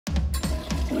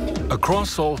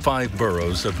Across all 5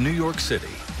 boroughs of New York City,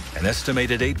 an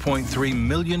estimated 8.3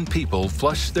 million people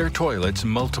flush their toilets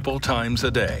multiple times a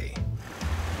day.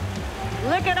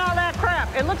 Look at all that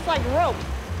crap. It looks like rope.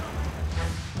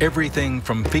 Everything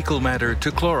from fecal matter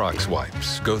to Clorox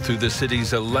wipes go through the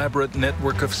city's elaborate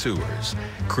network of sewers,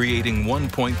 creating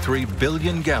 1.3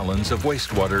 billion gallons of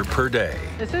wastewater per day.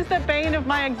 This is the bane of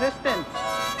my existence.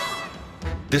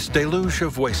 This deluge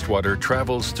of wastewater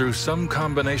travels through some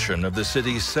combination of the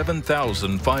city's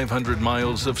 7,500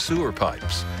 miles of sewer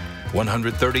pipes,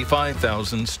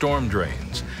 135,000 storm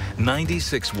drains,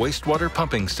 96 wastewater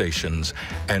pumping stations,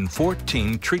 and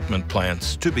 14 treatment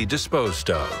plants to be disposed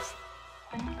of.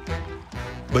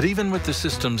 But even with the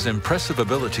system's impressive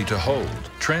ability to hold,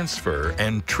 transfer,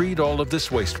 and treat all of this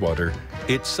wastewater,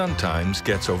 it sometimes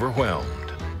gets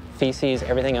overwhelmed. Feces,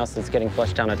 everything else that's getting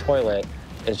flushed down a toilet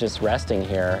is just resting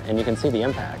here, and you can see the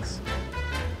impacts.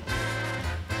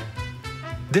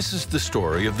 This is the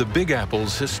story of the Big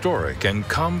Apple's historic and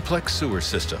complex sewer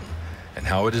system, and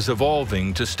how it is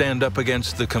evolving to stand up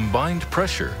against the combined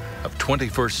pressure of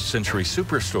 21st century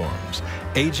superstorms,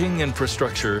 aging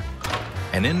infrastructure,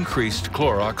 and increased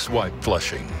Clorox wipe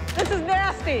flushing. This is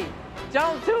nasty.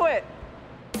 Don't do it.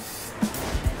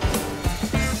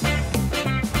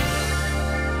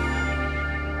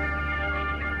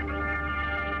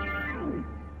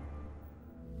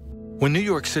 When New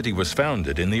York City was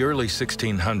founded in the early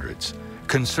 1600s,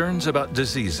 concerns about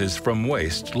diseases from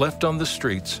waste left on the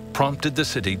streets prompted the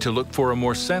city to look for a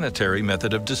more sanitary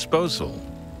method of disposal.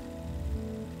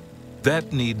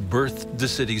 That need birthed the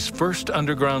city's first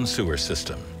underground sewer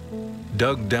system,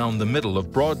 dug down the middle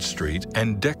of Broad Street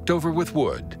and decked over with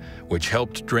wood, which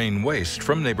helped drain waste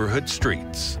from neighborhood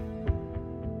streets.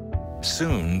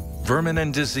 Soon, vermin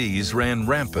and disease ran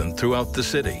rampant throughout the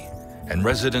city, and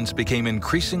residents became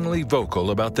increasingly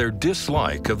vocal about their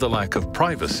dislike of the lack of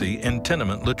privacy in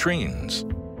tenement latrines.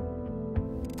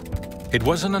 It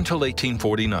wasn't until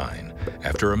 1849,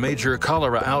 after a major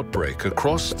cholera outbreak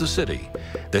across the city,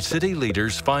 that city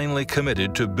leaders finally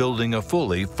committed to building a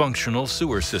fully functional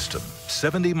sewer system.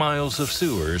 70 miles of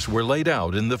sewers were laid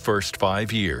out in the first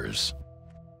 5 years.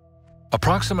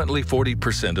 Approximately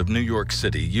 40% of New York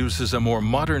City uses a more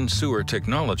modern sewer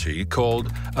technology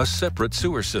called a separate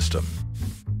sewer system.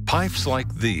 Pipes like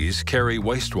these carry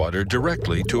wastewater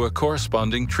directly to a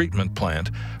corresponding treatment plant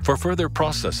for further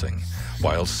processing,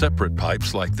 while separate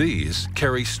pipes like these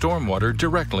carry stormwater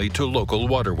directly to local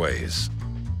waterways.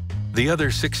 The other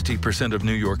 60% of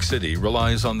New York City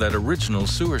relies on that original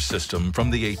sewer system from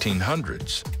the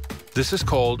 1800s. This is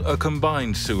called a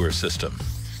combined sewer system.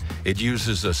 It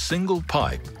uses a single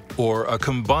pipe, or a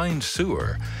combined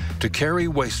sewer, to carry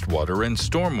wastewater and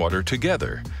stormwater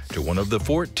together to one of the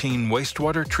 14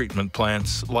 wastewater treatment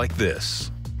plants like this.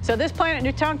 So this plant at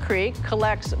Newtown Creek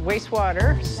collects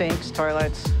wastewater, sinks,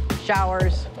 toilets,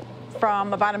 showers,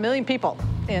 from about 1 million people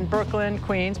in Brooklyn,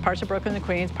 Queens, parts of Brooklyn and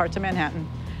Queens, parts of Manhattan.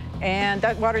 And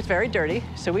that water is very dirty,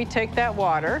 so we take that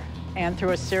water and through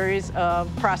a series of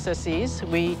processes,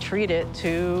 we treat it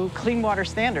to clean water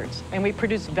standards, and we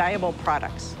produce valuable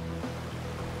products.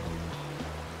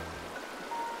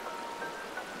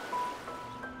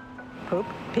 Poop,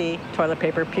 pee, toilet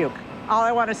paper, puke. All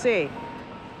I want to see.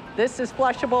 This is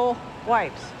flushable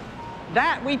wipes.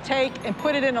 That we take and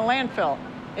put it in a landfill.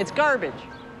 It's garbage.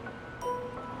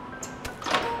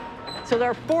 So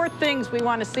there are 4 things we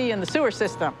want to see in the sewer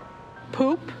system: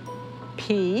 poop,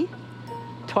 pee,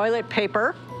 toilet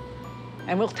paper,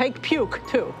 and we'll take puke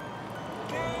too.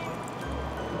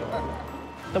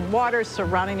 The waters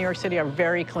surrounding New York City are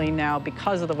very clean now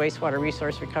because of the wastewater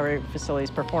resource recovery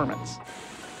facility's performance.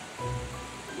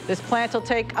 This plant will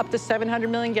take up to 700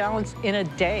 million gallons in a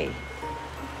day.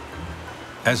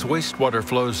 As wastewater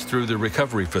flows through the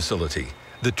recovery facility,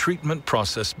 the treatment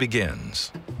process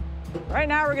begins. Right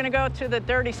now we're going to go to the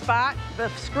dirty spot, the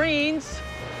screens.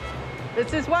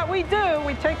 This is what we do.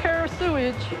 We take care of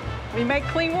sewage. We make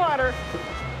clean water.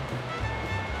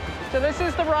 So this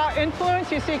is the raw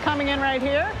influence you see coming in right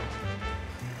here.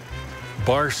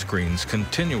 Bar screens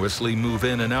continuously move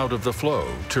in and out of the flow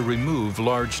to remove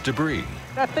large debris.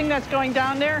 That thing that's going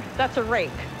down there, that's a rake.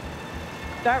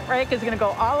 That rake is going to go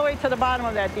all the way to the bottom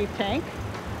of that deep tank,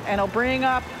 and it'll bring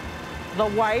up the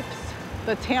wipes,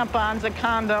 the tampons, the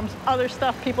condoms, other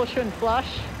stuff people shouldn't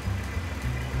flush.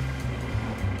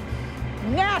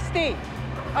 Nasty,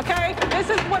 okay? This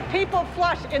is what people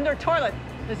flush in their toilet.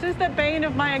 This is the bane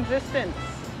of my existence.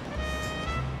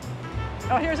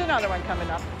 Oh, here's another one coming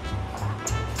up.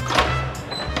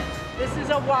 This is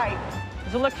a wipe.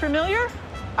 Does it look familiar?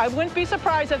 I wouldn't be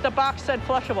surprised if the box said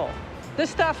flushable. This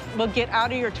stuff will get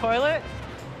out of your toilet.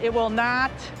 It will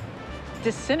not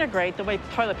disintegrate the way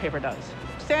toilet paper does.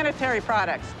 Sanitary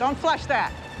products, don't flush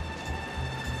that.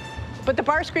 But the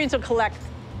bar screens will collect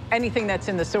anything that's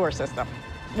in the sewer system.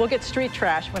 We'll get street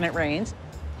trash when it rains.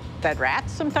 Dead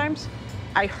rats sometimes.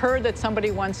 I heard that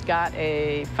somebody once found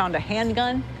a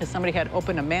handgun because somebody had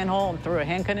opened a manhole and threw a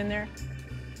handgun in there.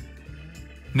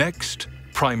 Next,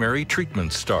 primary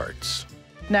treatment starts.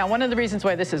 Now, one of the reasons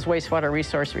why this is wastewater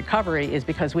resource recovery is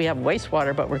because we have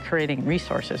wastewater, but we're creating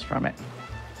resources from it.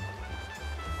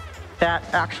 That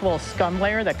actual scum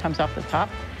layer that comes off the top,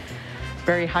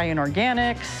 very high in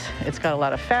organics, it's got a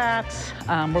lot of fats.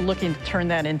 We're looking to turn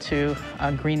that into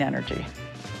green energy.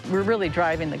 We're really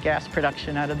driving the gas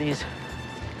production out of these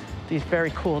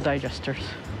very cool digesters.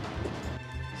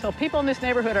 So people in this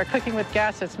neighborhood are cooking with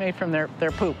gas that's made from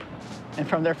their poop and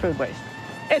from their food waste.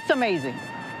 It's amazing.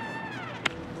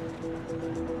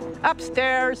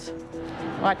 Upstairs,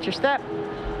 watch your step.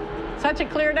 Such a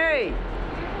clear day.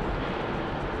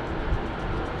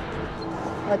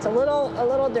 It's a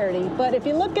little dirty, but if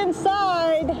you look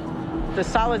inside, the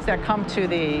solids that come to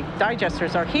the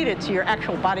digesters are heated to your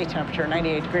actual body temperature,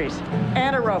 98 degrees.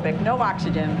 Anaerobic, no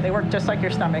oxygen. They work just like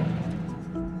your stomach.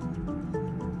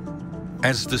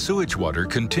 As the sewage water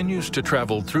continues to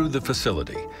travel through the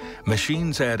facility,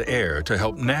 machines add air to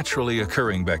help naturally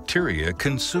occurring bacteria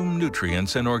consume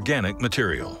nutrients and organic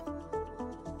material.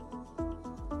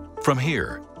 From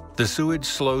here, the sewage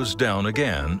slows down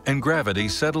again and gravity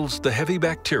settles the heavy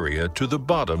bacteria to the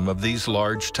bottom of these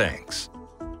large tanks.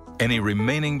 Any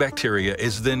remaining bacteria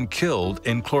is then killed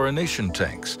in chlorination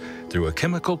tanks through a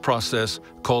chemical process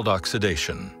called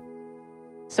oxidation.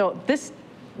 So this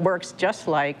works just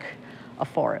like a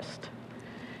forest.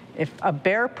 If a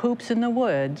bear poops in the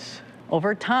woods,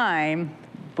 over time,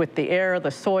 with the air, the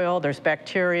soil, there's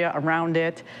bacteria around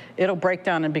it, it'll break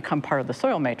down and become part of the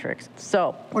soil matrix.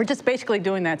 So we're just basically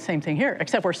doing that same thing here,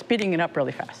 except we're speeding it up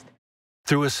really fast.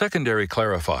 Through a secondary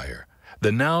clarifier,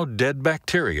 the now dead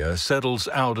bacteria settles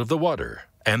out of the water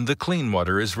and the clean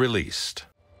water is released.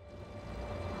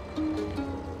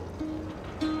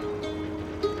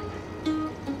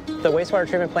 The wastewater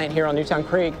treatment plant here on Newtown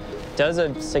Creek does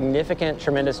a significant,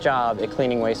 tremendous job at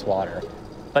cleaning wastewater,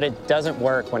 but it doesn't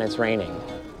work when it's raining.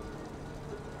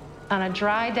 On a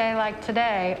dry day like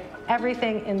today,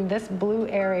 everything in this blue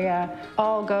area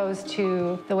all goes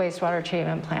to the wastewater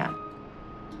treatment plant.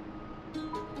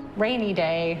 Rainy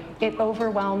day, it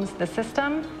overwhelms the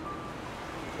system.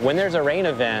 When there's a rain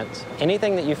event,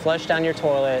 anything that you flush down your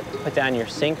toilet, put down your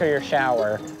sink or your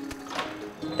shower,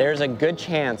 there's a good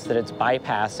chance that it's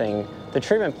bypassing the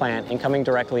treatment plant and coming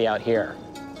directly out here.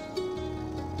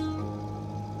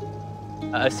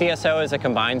 A CSO is a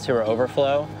combined sewer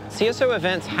overflow. CSO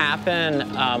events happen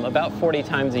about 40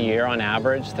 times a year on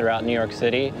average throughout New York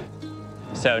City.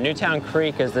 So Newtown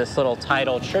Creek is this little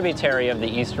tidal tributary of the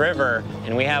East River,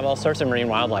 and we have all sorts of marine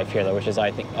wildlife here, though, which is,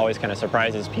 I think, always kind of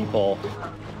surprises people.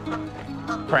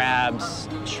 Crabs,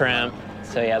 shrimp.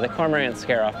 So yeah, the cormorants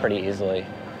scare off pretty easily.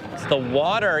 So the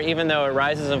water, even though it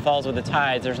rises and falls with the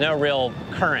tides, there's no real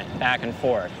current back and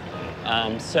forth.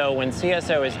 So when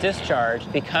CSO is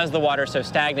discharged, because the water's so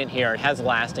stagnant here, it has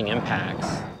lasting impacts.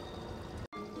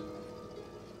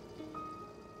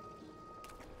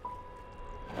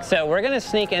 So we're going to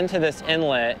sneak into this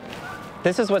inlet.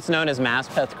 This is what's known as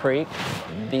Maspeth Creek.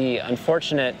 The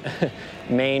unfortunate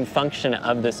main function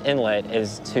of this inlet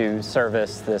is to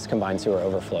service this combined sewer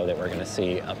overflow that we're going to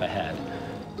see up ahead.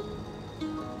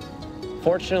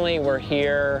 Fortunately, we're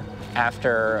here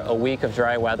after a week of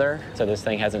dry weather, so this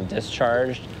thing hasn't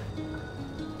discharged.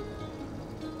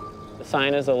 The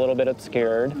sign is a little bit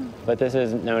obscured, but this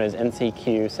is known as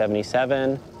NCQ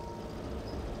 77.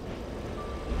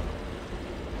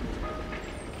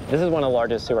 This is one of the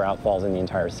largest sewer outfalls in the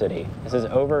entire city. This is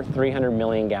over 300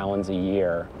 million gallons a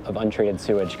year of untreated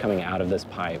sewage coming out of this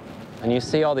pipe. And you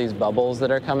see all these bubbles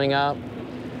that are coming up.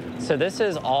 So this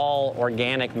is all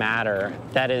organic matter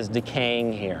that is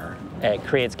decaying here. It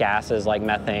creates gases like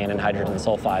methane and hydrogen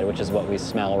sulfide, which is what we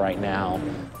smell right now.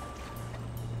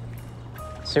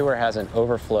 Sewer hasn't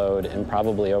overflowed in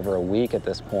probably over a week at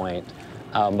this point,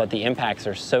 but the impacts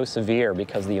are so severe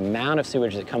because the amount of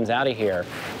sewage that comes out of here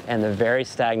and the very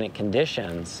stagnant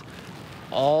conditions,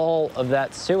 all of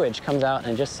that sewage comes out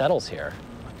and just settles here.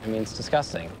 I mean, it's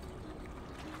disgusting.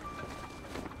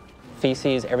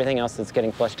 Feces, everything else that's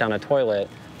getting flushed down a toilet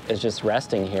is just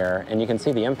resting here, and you can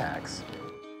see the impacts.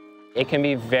 It can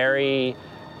be very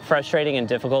frustrating and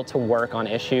difficult to work on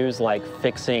issues like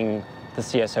fixing the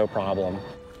CSO problem.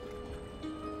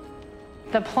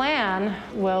 The plan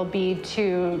will be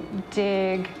to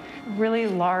dig really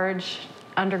large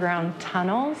underground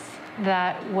tunnels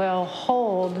that will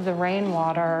hold the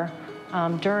rainwater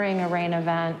during a rain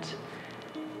event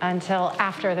until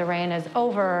after the rain is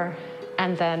over,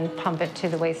 and then pump it to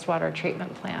the wastewater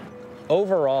treatment plant.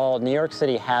 Overall, New York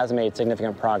City has made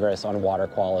significant progress on water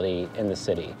quality in the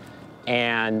city.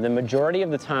 And the majority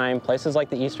of the time, places like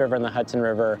the East River and the Hudson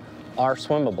River are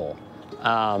swimmable.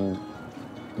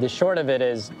 The short of it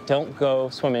is, don't go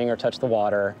swimming or touch the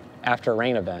water after a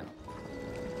rain event.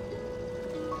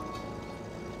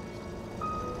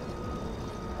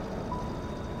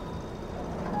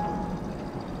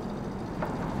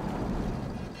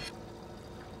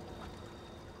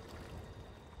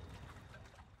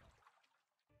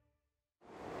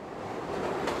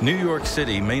 New York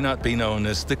City may not be known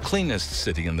as the cleanest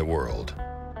city in the world.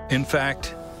 In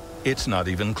fact, it's not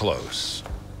even close.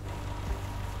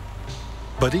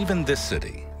 But even this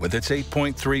city, with its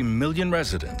 8.3 million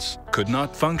residents, could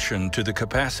not function to the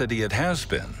capacity it has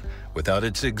been without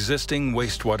its existing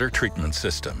wastewater treatment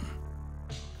system.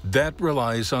 That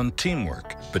relies on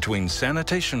teamwork between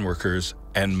sanitation workers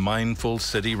and mindful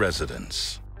city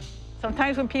residents.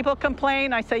 Sometimes when people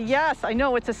complain, I say, yes, I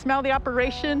know it's a smelly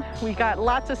operation. We got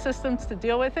lots of systems to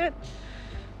deal with it,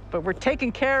 but we're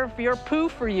taking care of your poo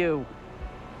for you.